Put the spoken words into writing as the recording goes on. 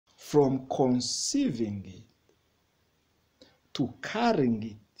from conceiving it to carrying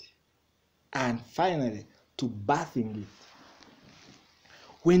it and finally to birthing it.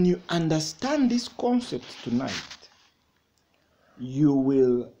 When you understand this concept tonight, you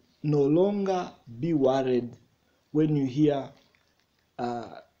will no longer be worried when you hear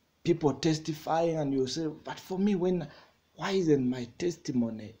people testifying and you say, but for me, why isn't my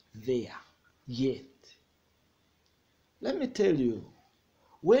testimony there yet? Let me tell you,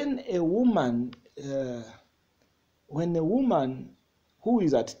 when a woman who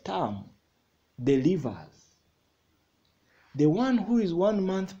is at term delivers, the one who is 1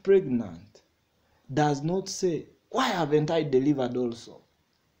 month pregnant does not say, why haven't I delivered also?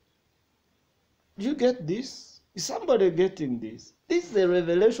 Do you get this? Is somebody getting this? This is the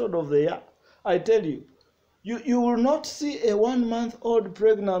revelation of the year. I tell you, you will not see a 1 month old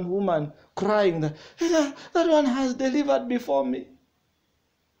pregnant woman crying that one has delivered before me.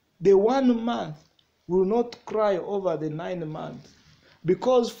 The 1 month will not cry over the 9 months,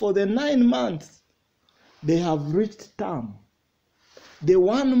 because for the 9 months they have reached term. The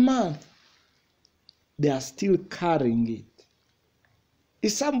 1 month they are still carrying it.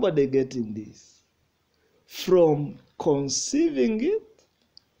 Is somebody getting this? From conceiving it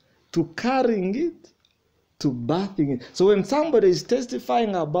to carrying it to birthing it. So when somebody is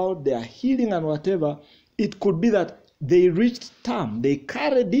testifying about their healing and whatever, it could be that they reached term, they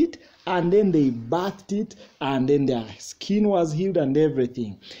carried it, and then they birthed it, and then their skin was healed and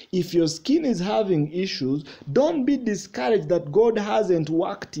everything. If your skin is having issues, don't be discouraged that God hasn't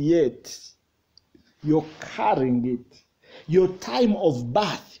worked yet. You're carrying it. Your time of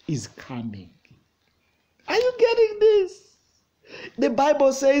birth is coming. Are you getting this? The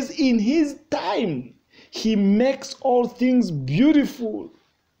Bible says in his time, he makes all things beautiful.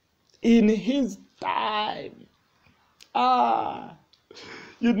 In his time.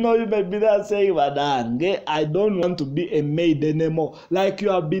 You may be there saying, I don't want to be a maid anymore. Like you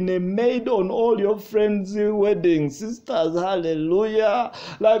have been a maid on all your friends' weddings. Sisters, hallelujah.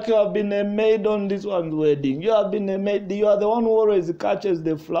 Like you have been a maid on this one's wedding. You have been a maid. You are the one who always catches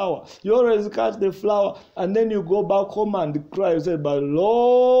the flower. You always catch the flower. And then you go back home and cry. You say, but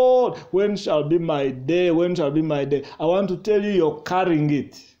Lord, when shall be my day? When shall be my day? I want to tell you, you're carrying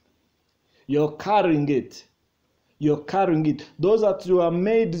it. You're carrying it. You're carrying it. Those that you are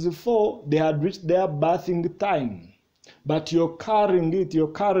made for, they had reached their birthing time. But you're carrying it. You're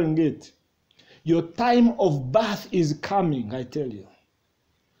carrying it. Your time of birth is coming, I tell you.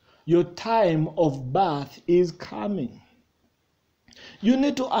 Your time of birth is coming. You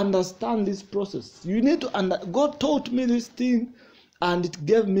need to understand this process. You need to God taught me this thing, and it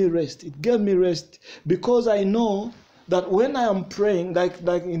gave me rest. It gave me rest because I know that when I am praying, like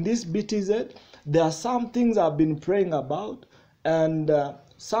in this BTZ, there are some things I've been praying about, and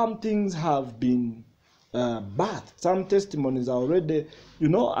some things have been birthed. Some testimonies are already,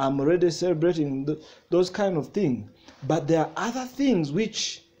 I'm already celebrating those kind of things. But there are other things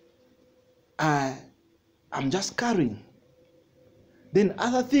which I'm just carrying. Then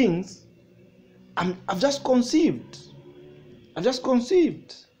other things, I've just conceived. I've just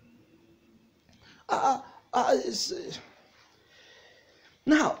conceived.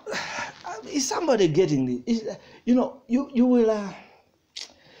 Now, is somebody getting this? You will,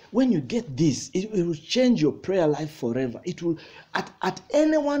 when you get this, it will change your prayer life forever. It will, at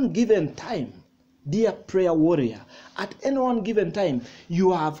any one given time, dear prayer warrior, at any one given time,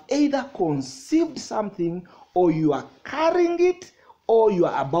 you have either conceived something, or you are carrying it, or you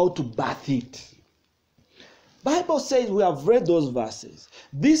are about to birth it. Bible says, we have read those verses.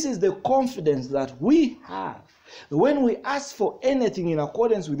 This is the confidence that we have. When we ask for anything in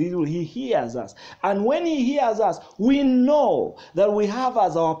accordance with His will, He hears us. And when He hears us, we know that we have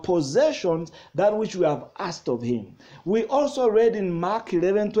as our possessions that which we have asked of Him. We also read in Mark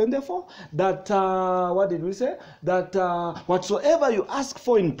 11:24 that, what did we say? That whatsoever you ask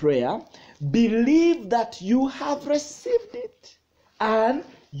for in prayer, believe that you have received it, and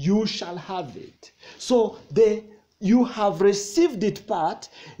you shall have it. So you have received it part,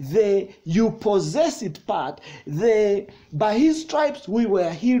 you possess it part, by His stripes we were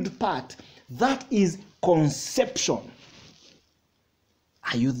healed part. That is conception.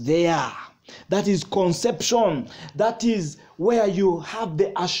 Are you there? That is conception. That is where you have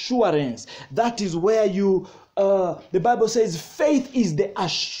the assurance. That is where you, the Bible says, faith is the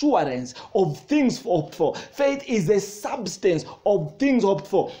assurance of things hoped for. Faith is the substance of things hoped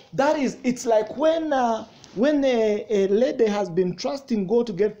for. That is, it's like when a lady has been trusting God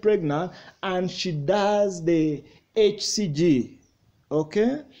to get pregnant, and she does the HCG,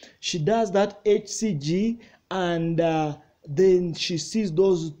 okay? She does that HCG, and then she sees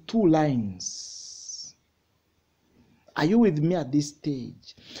those two lines. Are you with me at this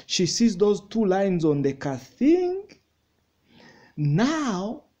stage? She sees those two lines on the car thing.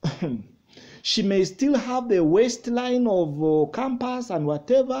 Now, she may still have the waistline of campus and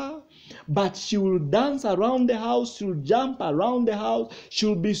whatever, but she will dance around the house, she will jump around the house, she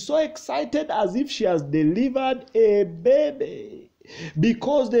will be so excited as if she has delivered a baby.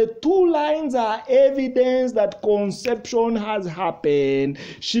 Because the two lines are evidence that conception has happened.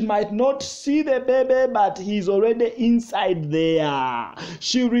 She might not see the baby, but he's already inside there.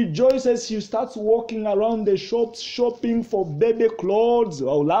 She rejoices. She starts walking around the shops shopping for baby clothes.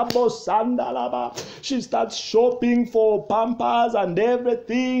 She starts shopping for pampers and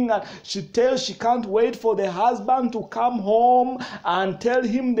everything. And she can't wait for the husband to come home and tell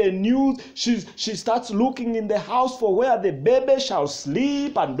him the news. She starts looking in the house for where the baby shall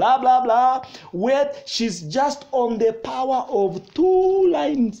sleep and blah blah blah. Where she's just on the power of two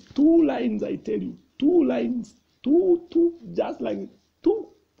lines, I tell you, two lines, two, just like two.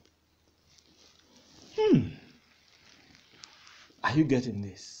 Are you getting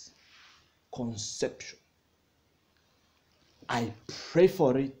this? Conception. I pray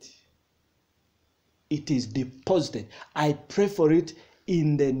for it. It is deposited. I pray for it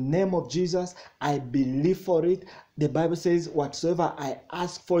in the name of Jesus. I believe for it. The Bible says, whatsoever I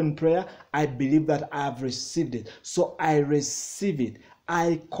ask for in prayer, I believe that I have received it. So I receive it.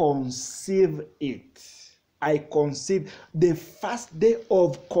 I conceive it. I conceive the first day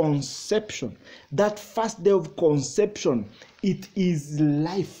of conception. That first day of conception, it is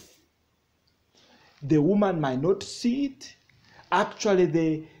life. The woman might not see it.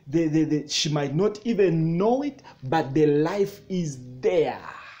 Actually, she might not even know it, but the life is there.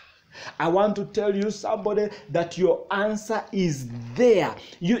 I want to tell you, somebody, that your answer is there.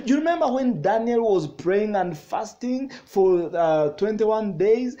 You remember when Daniel was praying and fasting for 21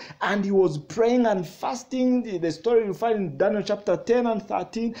 days, and he was praying and fasting. The story you find in Daniel chapter 10 and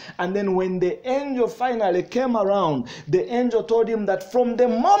 13. And then when the angel finally came around, the angel told him that from the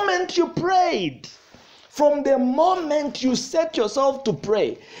moment you prayed, from the moment you set yourself to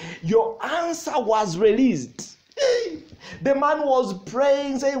pray, your answer was released. The man was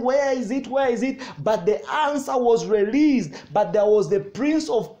praying, saying, where is it? Where is it? But the answer was released. But there was the prince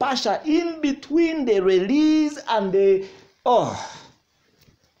of Persia in between the release and the...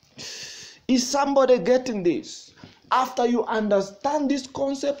 Is somebody getting this? After you understand this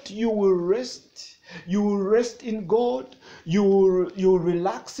concept, you will rest. You will rest in God. You will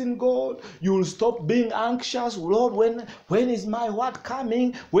relax in God. You will stop being anxious. Lord, when is my what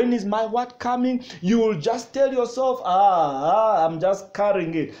coming? When is my what coming? You will just tell yourself, I'm just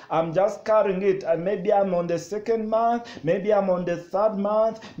carrying it. I'm just carrying it. And maybe I'm on the second month. Maybe I'm on the third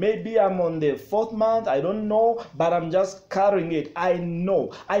month. Maybe I'm on the fourth month. I don't know. But I'm just carrying it. I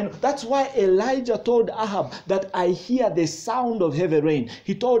know. That's why Elijah told Ahab that I hear the sound of heavy rain.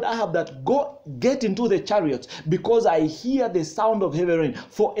 He told Ahab that go get into the chariots because I hear the sound of heavy rain.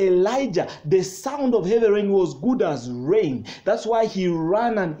 For Elijah, the sound of heavy rain was good as rain. That's why he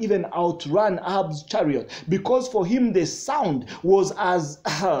ran and even outran Ahab's chariot, because for him the sound was as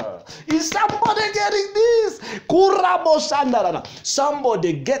is somebody getting this?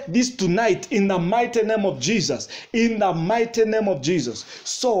 Somebody get this tonight in the mighty name of Jesus. In the mighty name of Jesus.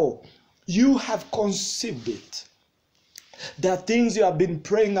 So you have conceived it. There are things you have been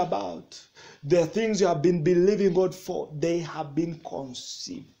praying about. The things you have been believing God for, they have been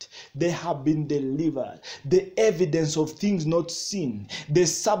conceived. They have been delivered. The evidence of things not seen, the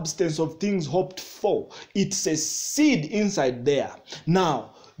substance of things hoped for. It's a seed inside there.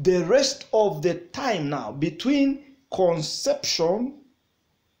 Now, the rest of the time now, between conception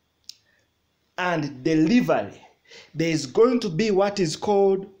and delivery, there is going to be what is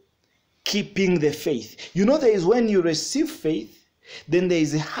called keeping the faith. You know, there is when you receive faith, then there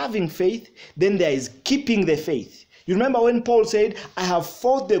is having faith, then there is keeping the faith. You remember when Paul said, I have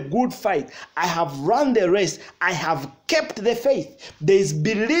fought the good fight, I have run the race, I have kept the faith. There is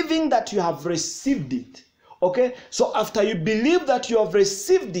believing that you have received it. Okay? So after you believe that you have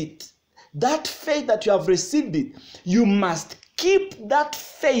received it, that faith that you have received it, you must keep that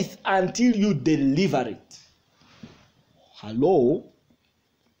faith until you deliver it. Hello?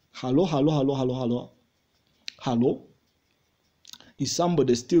 Hello, hello, hello, hello, hello. Hello? Is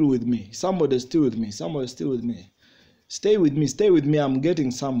somebody still with me? Somebody still with me? Somebody still with me? Stay with me. Stay with me. I'm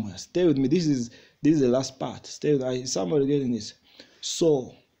getting somewhere. Stay with me. This is the last part. Stay with me. Somebody getting this.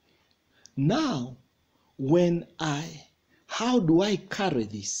 So now, how do I carry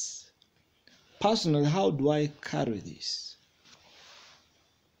this? Personally, how do I carry this?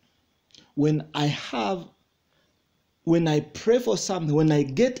 When I have when I pray for something, when I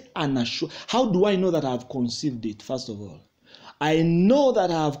get an assurance, how do I know that I have conceived it? First of all, I know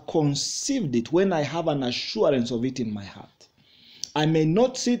that I have conceived it when I have an assurance of it in my heart. I may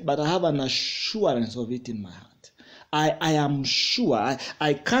not see it, but I have an assurance of it in my heart. I am sure.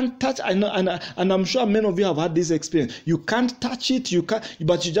 I can't touch. I know, and I'm sure many of you have had this experience. You can't touch it. You can't,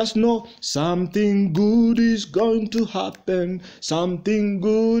 but you just know something good is going to happen. Something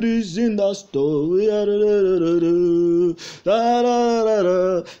good is in the story.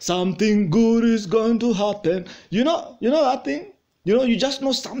 Something good is going to happen. You know that thing. You just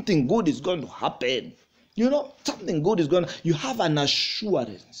know something good is going to happen. Something good is going to. You have an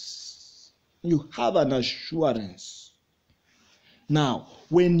assurance. You have an assurance. Now,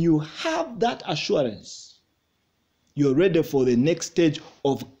 when you have that assurance, you're ready for the next stage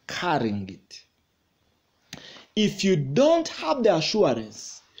of carrying it. If you don't have the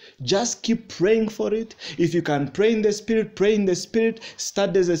assurance, just keep praying for it. If you can pray in the Spirit, pray in the Spirit.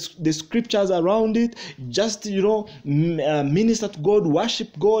 Study the scriptures around it. Just, minister to God,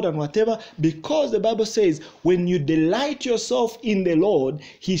 worship God and whatever. Because the Bible says, when you delight yourself in the Lord,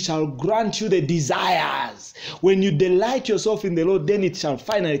 He shall grant you the desires. When you delight yourself in the Lord, then it shall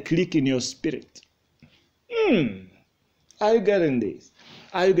finally click in your spirit. Are you getting this?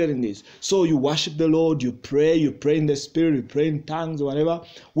 Are you getting this? So you worship the Lord, you pray in the Spirit, you pray in tongues or whatever.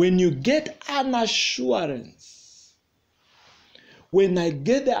 When you get an assurance, when I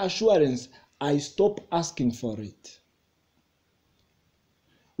get the assurance, I stop asking for it.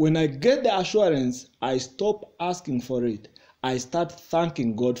 When I get the assurance, I stop asking for it. I start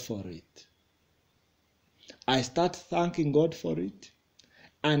thanking God for it. I start thanking God for it.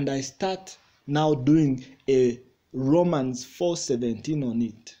 And I start now doing a Romans 4:17 on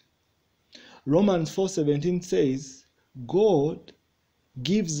it. Romans 4:17 says, God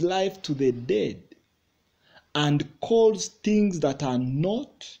gives life to the dead and calls things that are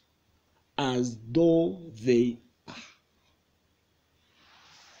not as though they are.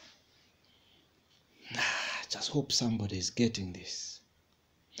 I just hope somebody is getting this.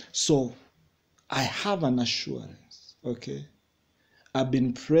 So I have an assurance, okay? I've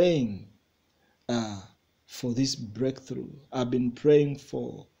been praying for this breakthrough. I've been praying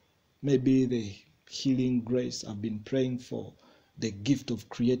for maybe the healing grace. I've been praying for the gift of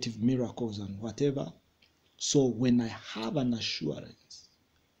creative miracles and whatever. So when I have an assurance,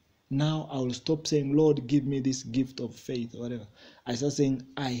 now I will stop saying, Lord, give me this gift of faith or whatever. I start saying,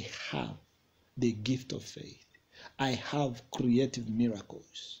 I have the gift of faith. I have creative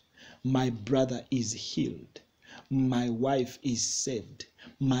miracles. My brother is healed. My wife is saved.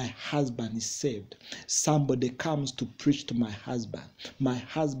 My husband is saved. Somebody comes to preach to my husband. My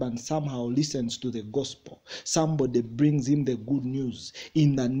husband somehow listens to the gospel. Somebody brings him the good news.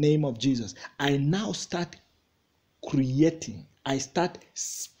 In the name of Jesus, I now start creating. I start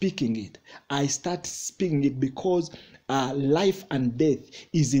speaking it. I start speaking it because life and death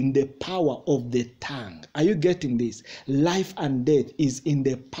is in the power of the tongue. Are you getting this? Life and death is in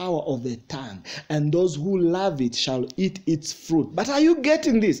the power of the tongue, and those who love it shall eat its fruit. But are you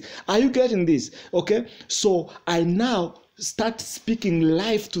getting this? Are you getting this? Okay, so I now start speaking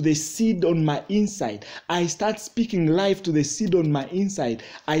life to the seed on my inside. I start speaking life to the seed on my inside.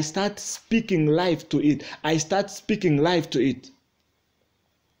 I start speaking life to it. I start speaking life to it.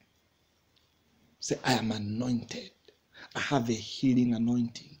 Say, I am anointed. I have a healing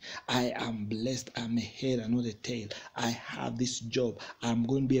anointing. I am blessed. I'm a head and not a tail. I have this job. I'm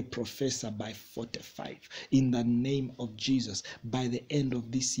going to be a professor by 45. In the name of Jesus, by the end of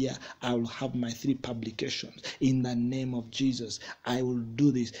this year, I will have my 3 publications. In the name of Jesus, I will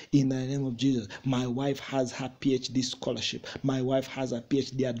do this. In the name of Jesus, my wife has her PhD scholarship. My wife has a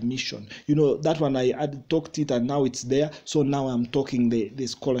PhD admission. That one I had talked it and now it's there. So now I'm talking the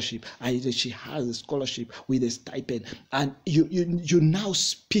scholarship. She has a scholarship with a stipend. And you now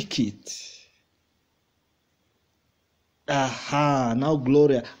speak it. Now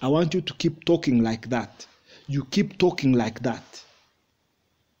Gloria, I want you to keep talking like that. You keep talking like that.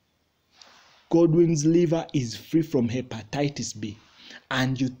 Godwin's liver is free from hepatitis B.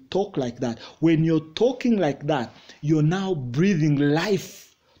 And you talk like that. When you're talking like that, you're now breathing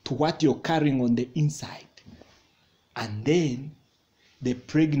life to what you're carrying on the inside. And then the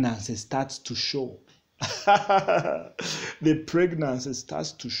pregnancy starts to show. The pregnancy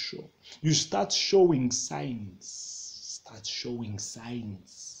starts to show. You start showing signs. Start showing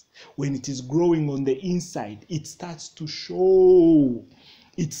signs. When it is growing on the inside, it starts to show.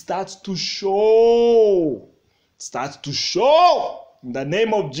 It starts to show. It starts to show. In the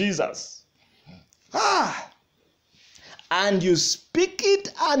name of Jesus. and you speak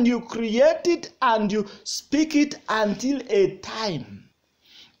it and you create it and you speak it until a time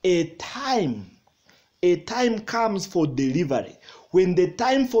comes for delivery. When the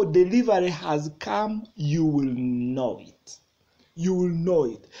time for delivery has come, you will know it. You will know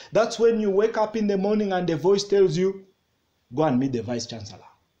it. That's when you wake up in the morning and the voice tells you, go and meet the vice chancellor.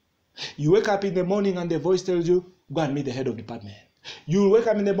 You wake up in the morning and the voice tells you, go and meet the head of department. You wake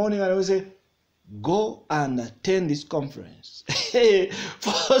up in the morning and I will say, go and attend this conference.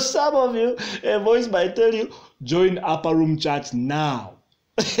 For some of you, a voice might tell you, join Upper Room Church now.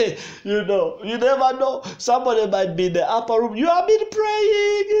 You know, you never know. Somebody might be in the upper room. You have been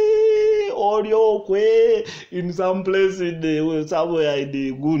praying on your way in some place somewhere in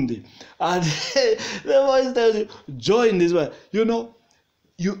the Gundi, and the voice tells you, join this one. You know,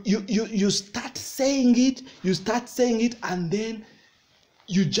 you start saying it. You start saying it, and then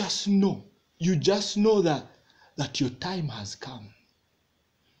you just know. You just know that your time has come.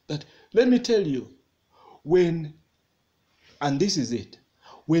 That, let me tell you, and this is it.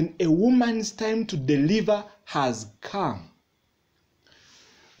 When a woman's time to deliver has come,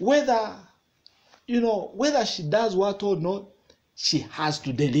 whether she does what or not, she has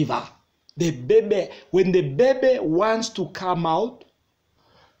to deliver. The baby, when the baby wants to come out,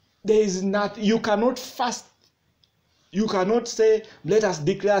 you cannot fast. You cannot say, let us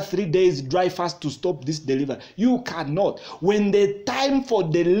declare 3 days dry fast to stop this delivery. You cannot. When the time for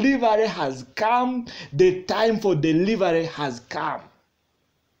delivery has come, the time for delivery has come.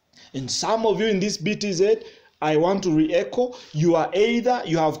 And some of you in this BTZ, I want to re-echo, you are either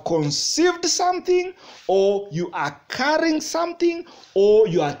you have conceived something, or you are carrying something, or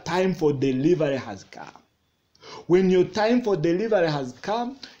your time for delivery has come. When your time for delivery has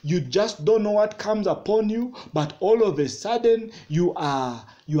come, you just don't know what comes upon you, but all of a sudden you are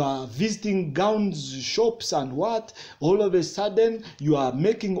visiting gowns shops and what? All of a sudden you are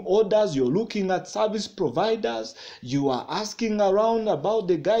making orders, you're looking at service providers, you are asking around about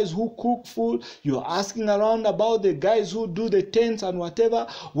the guys who cook food, you're asking around about the guys who do the tents and whatever.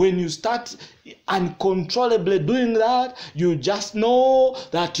 When you start uncontrollably doing that, you just know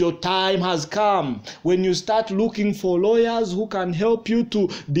that your time has come. When you start looking for lawyers who can help you to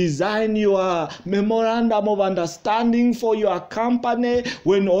design your memorandum of understanding for your company,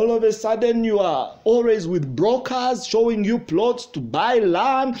 when all of a sudden you are always with brokers showing you plots to buy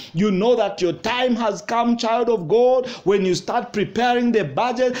land, you know that your time has come, child of God. When you start preparing the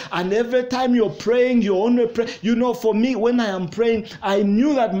budget, and every time you're praying, you only pray. You know, for me, when I am praying, I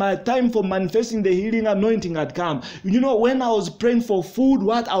knew that my time for manifesting the healing anointing had come. You know, when I was praying for food,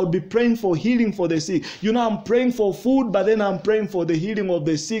 I would be praying for healing for the sick. You know, I'm praying for food, but then I'm praying for the healing of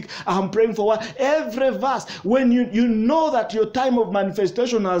the sick. I'm praying for what? Every verse. When you know that your time of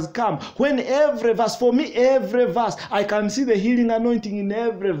manifestation has come, when every verse, for me, every verse, I can see the healing anointing in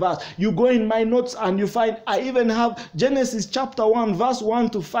every verse. You go in my notes and you find, I even have Genesis chapter 1, verse 1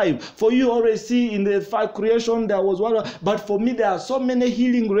 to 5. For you already see in the creation there was one, but for me there are so many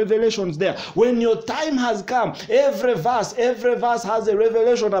healing revelations there. When your time has come, every verse has a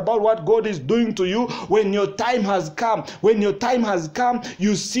revelation about what God is doing to you. When your time has come,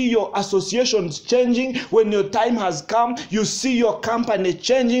 you see your associations changing. When your time has come, you see your company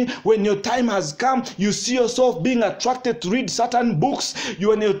changing. When your time has come, you see yourself being attracted to read certain books.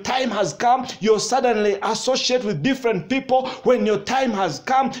 When your time has come, you suddenly associate with different people. When your time has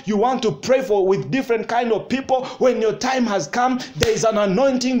come, you want to pray with different kind of people. When your time has come, there is an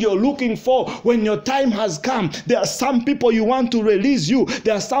anointing you're looking for. When your time has come, there are some people you want to release you.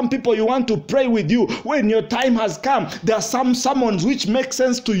 There are some people you want to pray with you. When your time has come, there are some summons which make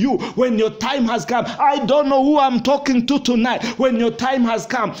sense to you. When your time has come, I don't know who I'm talking to tonight. When your time has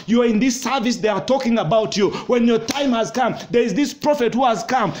come, you are in this service, they are talking about you. When your time has come, there is this prophet who has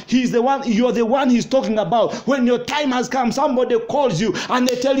come. He's the one, you're the one he's talking about. When your time has come, somebody calls you and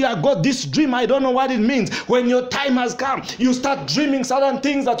they tell you, I got this dream, I don't know what it means. When your time has come, you start dreaming certain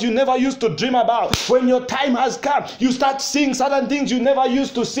things that you never used to dream about. When your time has come, you start seeing certain things you never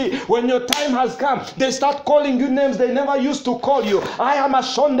used to see. When your time has come, they start calling you names they never used to call you. I am a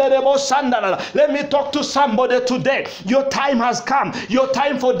Shonderebo Sandalala. Let me talk to somebody today. Your time has come. Your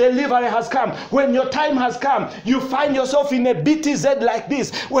time for delivery has come. When your time has come, you find yourself in a BTZ like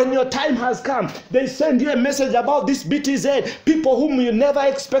this. When your time has come, they send you a message about this BTZ, people whom you never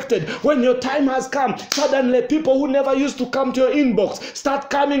expected. When your time has come, suddenly people who never used to come to your inbox start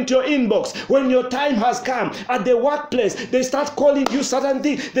coming to your inbox. inbox. When your time has come at the workplace, they start calling you certain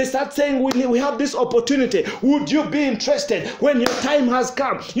things. They start saying, we have this opportunity. Would you be interested? When your time has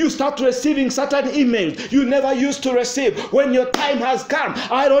come, you start receiving certain emails you never used to receive. When your time has come,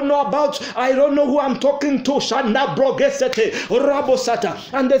 I don't know who I'm talking to. Shanda brogesete rabosata.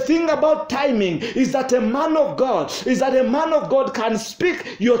 And the thing about timing is that a man of God can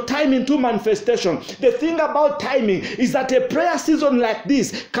speak your time into manifestation. The thing about timing is that a prayer season like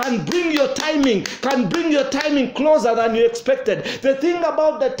this can bring your timing closer than you expected. The thing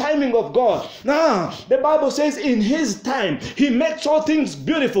about the timing of God, the Bible says in his time he makes all things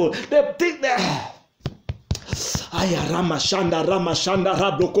beautiful. The thing that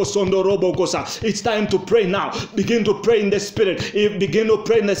it's time to pray now. Begin to pray in the spirit. Begin to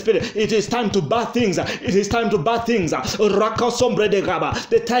pray in the spirit. It is time to birth things. It is time to birth things.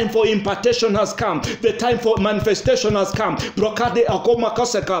 The time for impartation has come. The time for manifestation has come.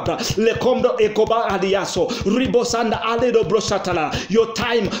 Your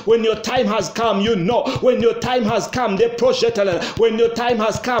time, when your time has come, you know. When your time has come, they project. When your time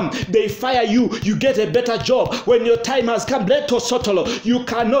has come, they fire you. You get a better job. When your time has come,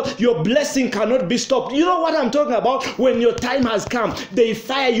 your blessing cannot be stopped. You know what I'm talking about? When your time has come, they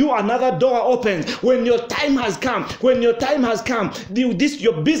fire you, another door opens. When your time has come,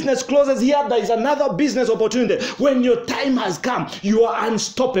 your business closes here, there is another business opportunity. When your time has come, you are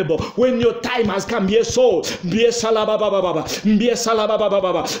unstoppable. When your time has come, yes, so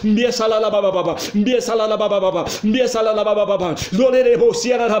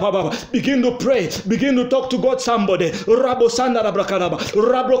begin to pray, begin to talk to God. Somebody, for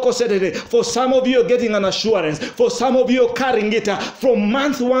some of you are getting an assurance. For some of you are carrying it from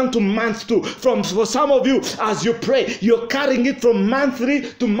month 1 to month 2. For some of you, as you pray, you're carrying it from month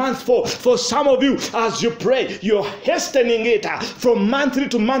 3 to month 4. For some of you, as you pray, you're hastening it from month 3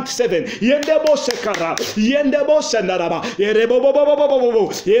 to month 7.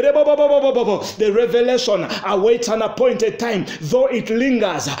 The revelation awaits an appointed time. Though it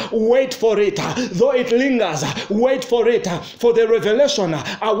lingers, wait for it. Though it lingers, wait for it. For the revelation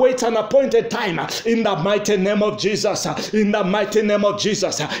awaits an appointed time. In the mighty name of Jesus. In the mighty name of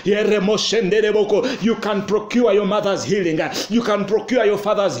Jesus. You can procure your mother's healing. You can procure your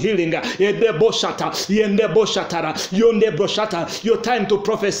father's healing. Your time to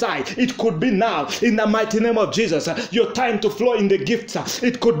prophesy, it could be now. In the mighty name of Jesus. Your time to flow in the gifts,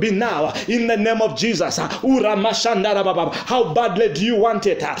 it could be now. In the name of Jesus. How badly do you want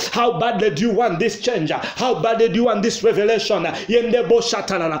it? How badly do you want this change? How badly do you want this revelation?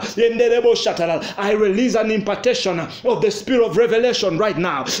 I release an impartation of the spirit of revelation right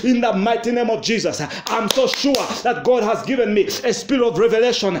now. In the mighty name of Jesus. I'm so sure that God has given me a spirit of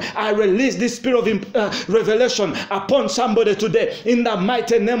revelation. I release this spirit of revelation upon somebody today. In the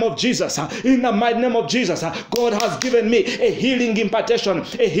mighty name of Jesus. In the mighty name of Jesus. God has given me a healing impartation,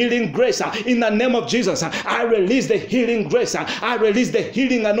 a healing grace. In the name of Jesus. I release the healing grace. I release the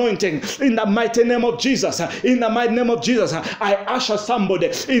healing anointing. In the mighty name of Jesus. In the mighty name of Jesus. I usher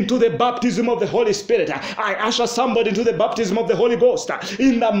somebody into the baptism of the Holy Spirit. I usher somebody into the baptism of the Holy Ghost.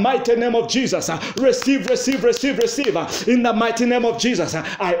 In the mighty name of Jesus. Receive. In the mighty name of Jesus.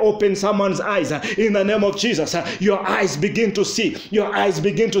 I open someone's eyes. In the name of Jesus. Your eyes begin to see. Your eyes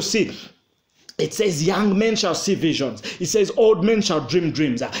begin to see. It says young men shall see visions. It says old men shall dream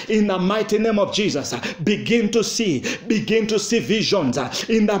dreams. In the mighty name of Jesus, begin to see visions.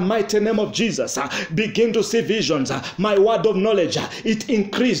 In the mighty name of Jesus, begin to see visions. My word of knowledge, it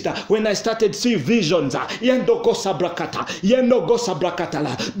increased when I started seeing visions. Begin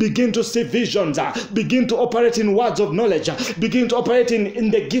to see visions. Begin to operate in words of knowledge. Begin to operate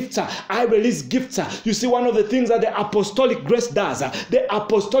in the gifts. I release gifts. You see, one of the things that the apostolic grace does, the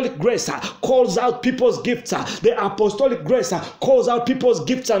apostolic grace calls out people's gifts. The apostolic grace calls out people's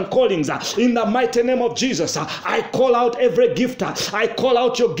gifts and callings. In the mighty name of Jesus, I call out every gift. I call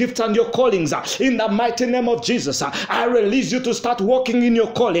out your gifts and your callings. In the mighty name of Jesus, I release you to start walking in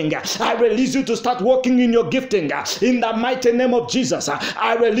your calling. I release you to start walking in your gifting. In the mighty name of Jesus,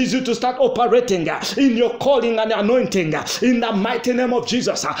 I release you to start operating in your calling and anointing. In the mighty name of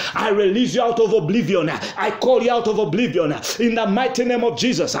Jesus, I release you out of oblivion. I call you out of oblivion. In the mighty name of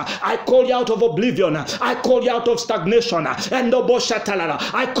Jesus, I call you out of oblivion. I call you out of stagnation. I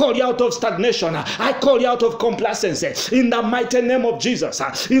call you out of stagnation. I call you out of complacency. In the mighty name of Jesus.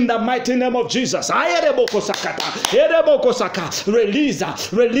 In the mighty name of Jesus.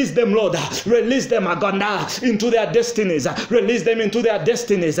 Release them, Lord. Release them, Aganda, into their destinies. Release them into their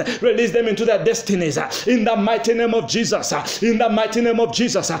destinies. Release them into their destinies. In the mighty name of Jesus. In the mighty name of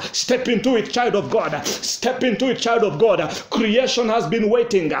Jesus. Step into it, child of God. Step into it, child of God. Creation has been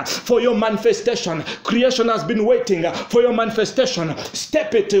waiting for your manifestation. Creation has been waiting for your manifestation.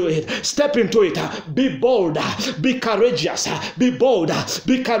 Step into it. Step into it. Be bold. Be courageous. Be bold.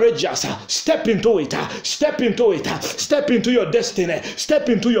 Be courageous. Step into it. Step into it. Step into your destiny. Step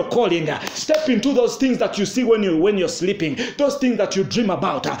into your calling. Step into those things that you see when you're sleeping. Those things that you dream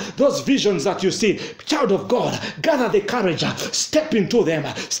about. Those visions that you see. Child of God, gather the courage. Step into them.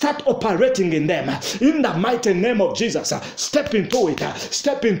 Start operating in them. In the mighty name of Jesus. Step into it.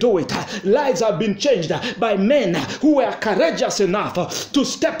 Step into it. Lives have been changed by men who were courageous enough to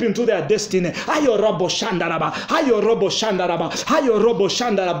step into their destiny. Ayo robo shandaraba. Ayo robo shandaraba. Ayo robo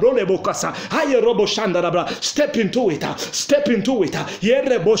shandaraba. Ayo robo shandaraba. Step into it. Step into it.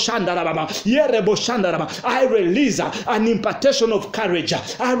 Yerebo shandaraba. Yerebo shandaraba. I release an impartation of courage.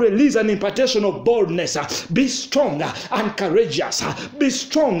 I release an impartation of boldness. Be strong and courageous. Be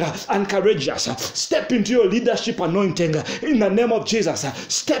strong and courageous. Step into your leadership anointing in the name of Jesus.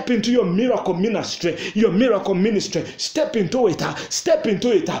 Step into your miracle ministry. Your miracle ministry. Step into it. Step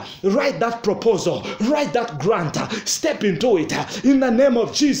into it. Write that proposal. Write that grant. Step into it in the name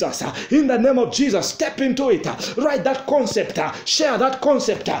of Jesus. In the name of Jesus. Step into it. Write that concept. Share that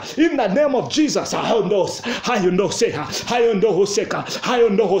concept in the name of Jesus. Hayondo Seka. Hayondo Hoseka.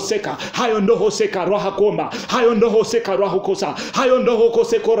 Hayondo Hoseka. Hayondo Hoseka Rahakomba. Hayondo Hoseka Rahukosa. Hayondo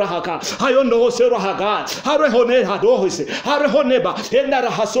Hokoseko Rahaka. Hayondo Hosero Haga. Harehone Hadohose. Harehoneba. Endara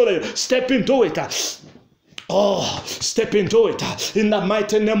Hasole. Step into it. Oh, step into it in the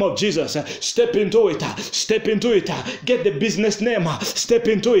mighty name of Jesus. Step into it. Step into it. Get the business name. Step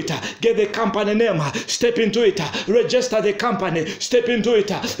into it. Get the company name. Step into it. Register the company. Step into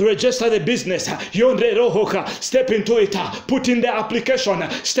it. Register the business. Yonre rohoka. Step into it. Put in the application.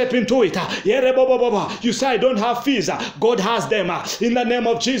 Step into it. You say I don't have fees. God has them. In the name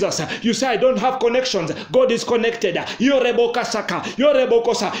of Jesus. You say I don't have connections. God is connected. You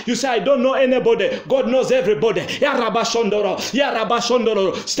say I don't know anybody. God knows everybody. Yarabashondoro.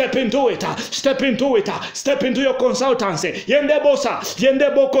 Step into it. Step into it. Step into your consultancy. Yendebosa.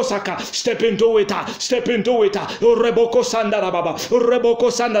 Yendebokosaka. Step into it. Step into it. Ureboko sandarababa. Ureboko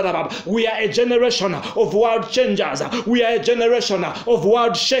sandarababa. We are a generation of world changers. We are a generation of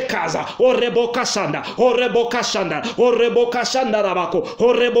world shakers. Oreboka sanda. Oreboka shanda. Oreboka shandarabako.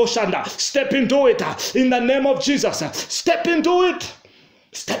 Oreboshanda. Step into it. In the name of Jesus. Step into it.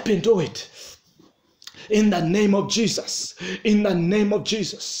 Step into it. In the name of Jesus. In the name of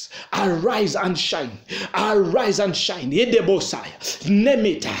Jesus. Arise and shine. Arise and shine. Name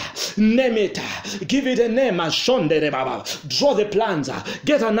it. Name it. Give it a name. Draw the plans.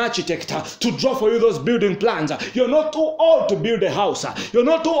 Get an architect to draw for you those building plans. You're not too old to build a house. You're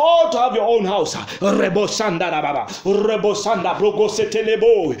not too old to have your own house. You're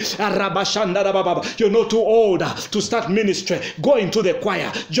not too old to start ministry. Go into the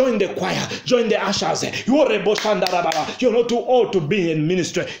choir. Join the choir. Join the ushers. You're not too old to be in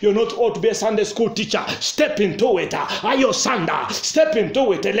ministry. You're not too old to be a Sunday school teacher. Step into it. Ayo Sanda. Step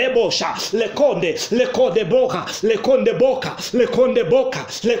into it. Lebosha. Lekonde. Lekonde boka. Lekonde boka. Lekonde boka.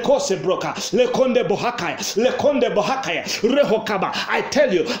 Lekose broka. Lekonde bohakaya. Lekonde bohakaya. Rehokaba. I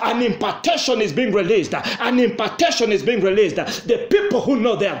tell you, an impartation is being released. An impartation is being released. The people who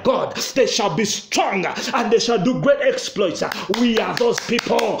know their God, they shall be strong and they shall do great exploits. We are those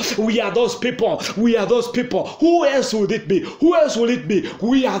people. We are those people. We are those people. Who else would it be? Who else will it be?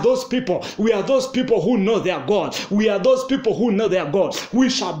 We are those people. We are those people who know their God. We are those people who know their God. We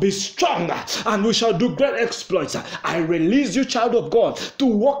shall be strong and we shall do great exploits. I release you, child of God, to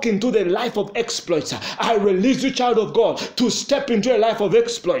walk into the life of exploits. I release you, child of God, to step into a life of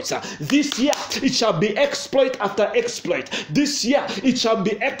exploits. This year, it shall be exploit after exploit. This year, it shall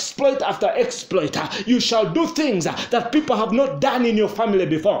be exploit after exploit. You shall do things that people have not done in your family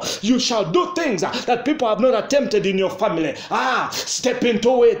before. You shall do things that that people have not attempted in your family. Step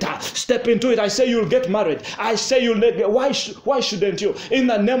into it. Step into it. I say you'll get married. I say you'll get, why shouldn't you? In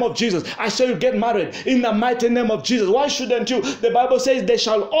the name of Jesus, I say you'll get married. In the mighty name of Jesus, why shouldn't you? The Bible says they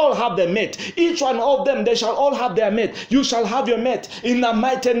shall all have their mate. Each one of them, they shall all have their mate. You shall have your mate. In the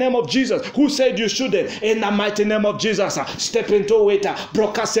mighty name of Jesus. Who said you shouldn't? In the mighty name of Jesus, step into it.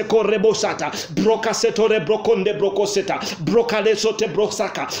 Brokaseko rebosata. Brokasetore brokonde brokoseta. Brokalesote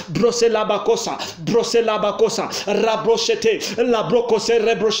brosaka. Broselabakosa. Broselabakosa. Rabroshete. Labrokose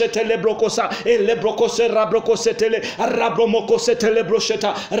rebroshete lebrokosa. Elebrokose rabrokosetele. Rabromokosetele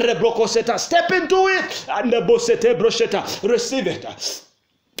brosheta. Rebrokoseta. Step into it. And the bosete brosheta. Receive it.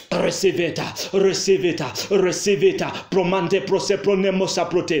 Receive it, receive it, receive it. Promante prose pronemosa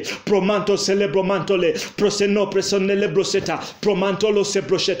prote. Promanto celebromantole. Proseno presonele broseta. Promantolo se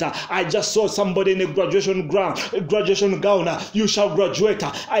brosheta. I just saw somebody in a graduation gown. You shall graduate.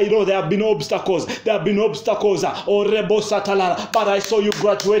 I know there have been obstacles. There have been obstacles. But I saw you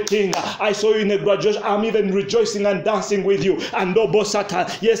graduating. I saw you in a graduation. I'm even rejoicing and dancing with you. And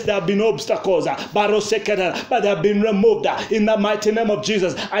yes, there have been obstacles. But they have been removed in the mighty name of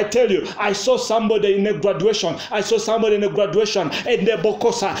Jesus. I tell you, I saw somebody in a graduation. I saw somebody in a graduation. In the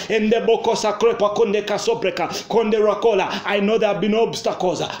Bokosa, Krepa Konde Kasopreka, Konde Rakola. I know there have been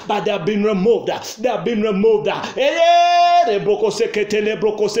obstacles, but they have been removed. They have been removed. I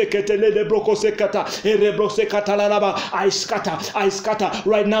scatter.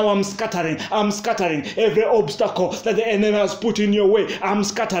 Right now I'm scattering. I'm scattering every obstacle that the enemy has put in your way. I'm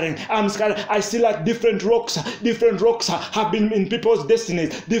scattering. I see like different rocks have been in people's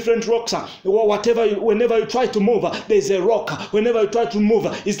destinies. Different rocks, whenever you try to move, there's a rock. Whenever you try to move,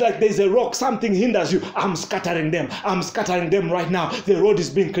 it's like there's a rock, something hinders you. I'm scattering them right now. The road is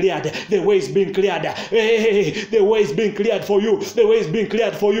being cleared. The way is being cleared. The way is being cleared for you. The way is being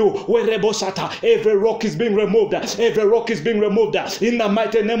cleared for you. Every rock is being removed. Every rock is being removed in the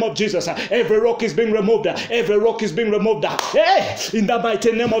mighty name of Jesus. Every rock is being removed. Every rock is being removed. In the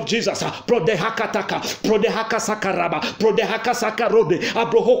mighty name of Jesus. Prodehakataka, Prodehakasakaraba, Prodehakasakarode,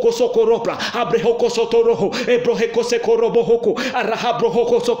 Abrohoko sokoropra, Abrehoko sotoroho, Ebroheko sekorobohoko,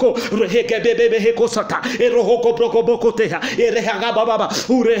 Arahabrohoko soko, Rehekebebeheko sata, Erohoko brokobokoteha, Erehagababa,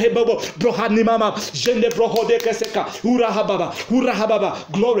 Urehebabo, Brohanimama, Jende Brohodekeseka, Urahababa,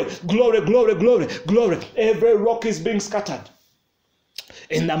 glory. Every rock is being scattered.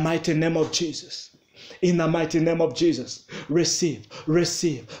 In the mighty name of Jesus. In the mighty name of Jesus, receive.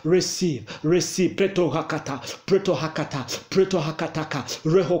 Preto hakataka,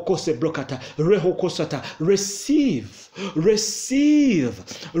 rehokose brokata, rehokosata. Receive,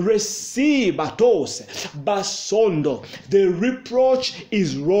 atose, basondo. The reproach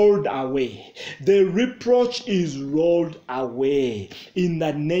is rolled away. The reproach is rolled away. In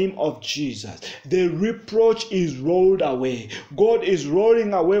the name of Jesus, the reproach is rolled away. God is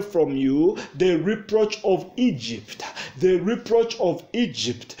rolling away from you the reproach of Egypt. The reproach of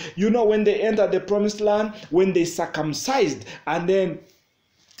Egypt. You know, when they entered the promised land, when they circumcised, and then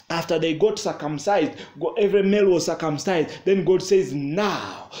after they got circumcised, every male was circumcised. Then God says,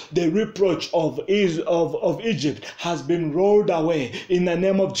 now the reproach of Egypt has been rolled away in the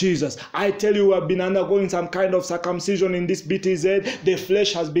name of Jesus. I tell you, we have been undergoing some kind of circumcision in this BTZ. The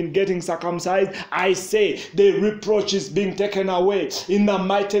flesh has been getting circumcised. I say the reproach is being taken away in the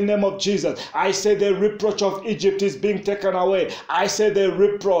mighty name of Jesus. I say the reproach of Egypt is being taken away. I say the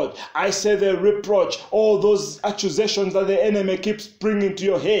reproach. All those accusations that the enemy keeps bringing to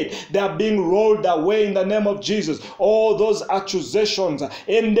your head, they are being rolled away in the name of Jesus. All those accusations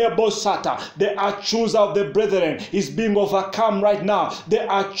in the Bosata, the accuser of the brethren is being overcome right now. The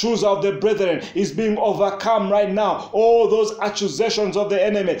accuser of the brethren is being overcome right now. All those accusations of the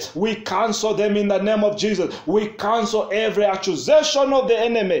enemy, we cancel them in the name of Jesus. We cancel every accusation of the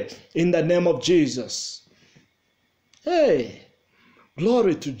enemy in the name of Jesus. Hey,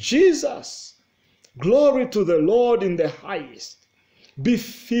 glory to Jesus. Glory to the Lord in the highest. Be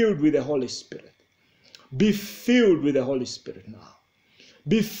filled with the Holy Spirit. Be filled with the Holy Spirit now.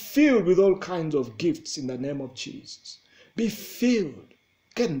 Be filled with all kinds of gifts in the name of Jesus. Be filled.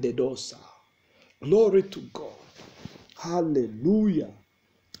 Kendedosa. Glory to God. Hallelujah.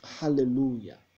 Hallelujah.